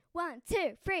1,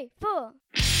 2, 3, 4.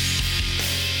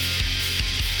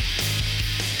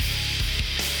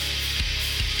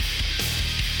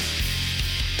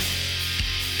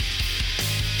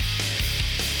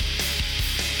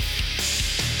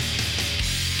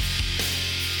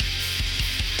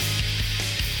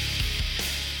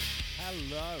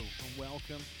 Hello and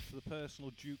welcome to the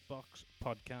Personal Jukebox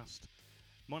Podcast.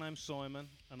 My name's Simon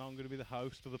and I'm going to be the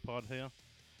host of the pod here.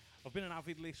 I've been an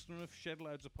avid listener of shed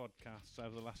loads of podcasts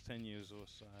over the last 10 years or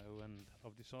so, and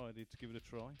I've decided to give it a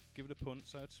try, give it a punt,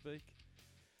 so to speak.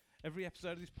 Every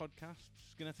episode of this podcast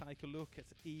is going to take a look at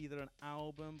either an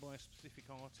album by a specific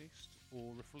artist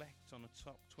or reflect on a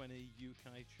top 20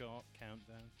 UK chart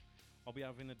countdown. I'll be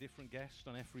having a different guest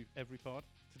on every pod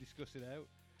to discuss it out,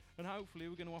 and hopefully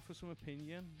we're going to offer some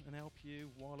opinion and help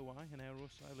you while away an hour or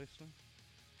so listening.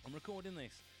 I'm recording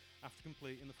this after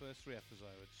completing the first 3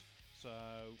 episodes. So,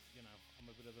 you know, I'm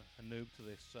a bit of a noob to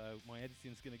this, so my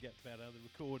editing's going to get better, the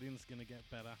recording's going to get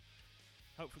better.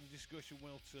 Hopefully the discussion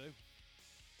will too.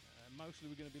 Mostly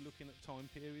we're going to be looking at time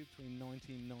period between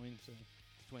 1990 to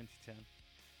 2010,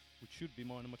 which should be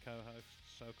mine and my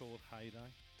co-host's so-called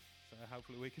heyday. So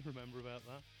hopefully we can remember about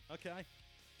that. Okay,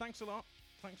 thanks a lot.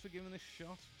 Thanks for giving this a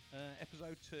shot.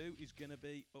 Episode 2 is going to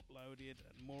be uploaded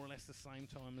at more or less the same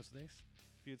time as this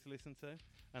for you to listen to,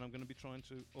 and I'm going to be trying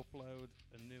to upload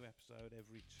a new episode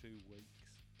every 2 weeks.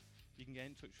 You can get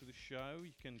in touch with the show.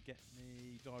 You can get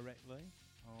me directly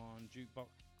on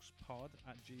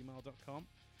jukeboxpod@gmail.com,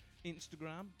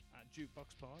 Instagram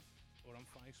 @jukeboxpod, or on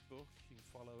Facebook you can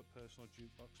follow at Personal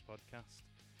Jukebox Podcast.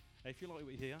 If you like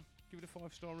what you hear, give it a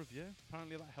 5-star review.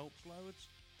 Apparently that helps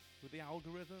loads with the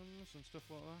algorithms and stuff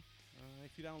like that.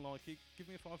 If you don't like it, give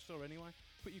me a 5-star anyway.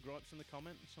 Put your gripes in the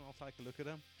comments and I'll take a look at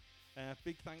them.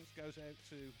 Big thanks goes out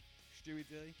to Stewie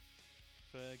D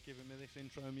for giving me this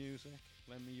intro music,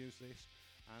 letting me use this,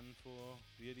 and for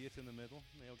the idiot in the middle,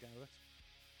 Neil Garrett,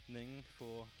 Ning,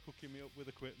 for hooking me up with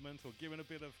equipment or giving a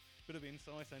bit of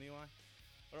insight anyway.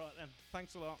 Alright then,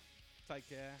 thanks a lot, take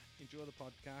care, enjoy the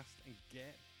podcast, and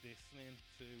get listening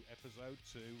to episode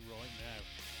 2 right now.